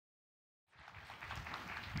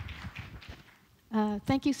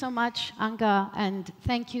Thank you so much, Anga, and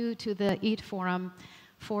thank you to the EAT Forum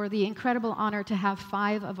for the incredible honor to have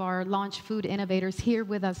 5 of our launch food innovators here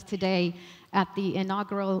with us today at the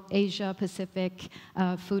inaugural Asia-Pacific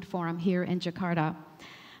Food Forum here in Jakarta.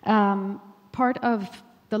 Part of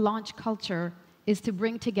the launch culture is to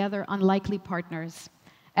bring together unlikely partners,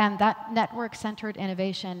 and that network-centered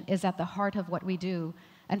innovation is at the heart of what we do.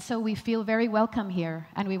 And so we feel very welcome here,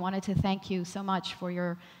 and we wanted to thank you so much for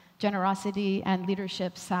your generosity and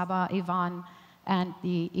leadership, Saba, Ivan, and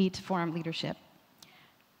the EAT Forum leadership.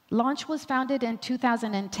 Launch was founded in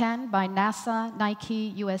 2010 by NASA,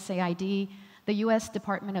 Nike, USAID, the US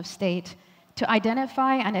Department of State, to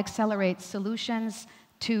identify and accelerate solutions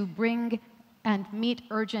to bring and meet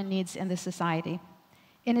urgent needs in the society.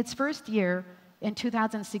 In its first year, in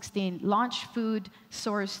 2016, Launch Food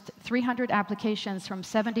sourced 300 applications from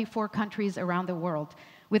 74 countries around the world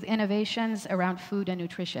with innovations around food and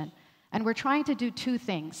nutrition. And we're trying to do 2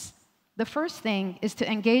 things. The first thing is to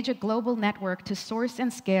engage a global network to source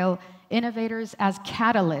and scale innovators as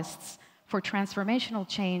catalysts for transformational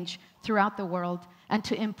change throughout the world and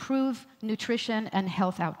to improve nutrition and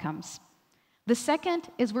health outcomes. The second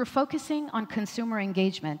is we're focusing on consumer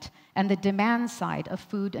engagement and the demand side of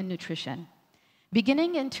food and nutrition.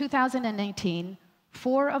 Beginning in 2018,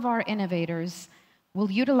 4 of our innovators will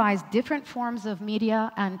utilize different forms of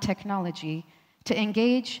media and technology to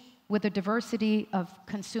engage with a diversity of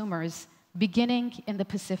consumers, beginning in the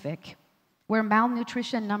Pacific, where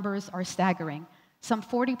malnutrition numbers are staggering. Some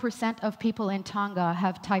 40% of people in Tonga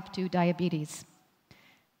have type 2 diabetes.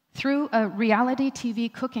 Through a reality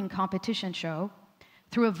TV cooking competition show,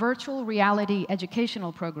 through a virtual reality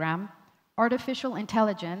educational program, artificial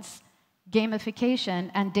intelligence, gamification,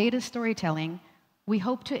 and data storytelling, we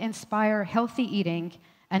hope to inspire healthy eating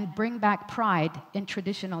and bring back pride in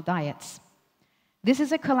traditional diets. This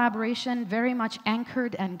is a collaboration very much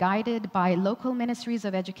anchored and guided by local ministries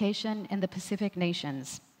of education in the Pacific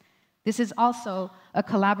nations. This is also a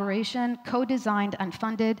collaboration co-designed and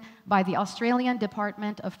funded by the Australian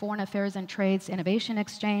Department of Foreign Affairs and Trade's Innovation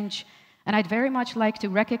Exchange, and I'd very much like to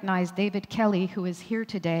recognize David Kelly, who is here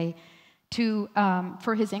today,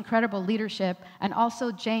 for his incredible leadership, and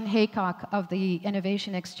also Jane Haycock of the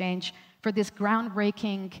Innovation Exchange for this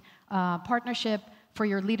groundbreaking partnership, for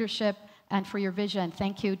your leadership, and for your vision.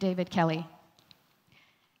 Thank you, David Kelly.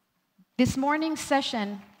 This morning's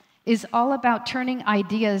session is all about turning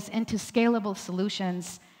ideas into scalable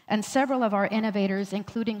solutions, and several of our innovators,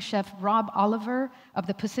 including Chef Rob Oliver of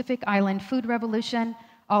the Pacific Island Food Revolution,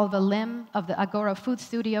 Alva Lim of the Agora Food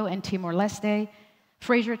Studio in Timor-Leste,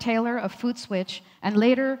 Fraser Taylor of Food Switch, and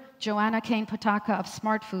later Joanna Kane Pataka of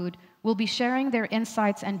Smart Food, will be sharing their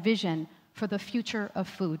insights and vision for the future of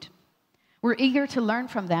food. We're eager to learn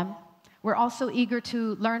from them. We're also eager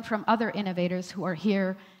to learn from other innovators who are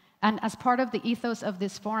here. And as part of the ethos of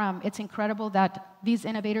this forum, it's incredible that these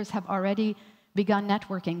innovators have already begun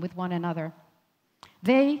networking with one another.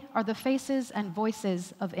 They are the faces and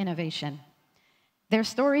voices of innovation. Their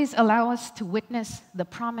stories allow us to witness the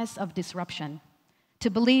promise of disruption, to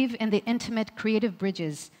believe in the intimate creative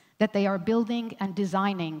bridges that they are building and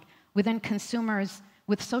designing within consumers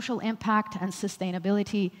with social impact and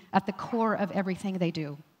sustainability at the core of everything they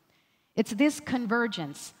do. It's this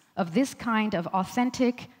convergence of this kind of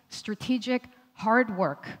authentic, strategic, hard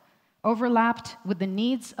work overlapped with the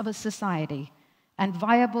needs of a society and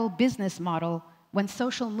viable business model when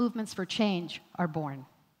social movements for change are born.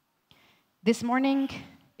 This morning,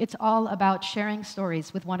 it's all about sharing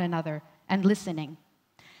stories with one another and listening.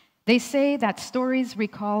 They say that stories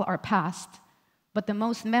recall our past, but the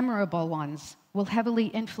most memorable ones will heavily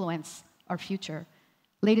influence our future.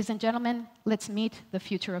 Ladies and gentlemen, let's meet the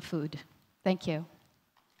future of food. Thank you.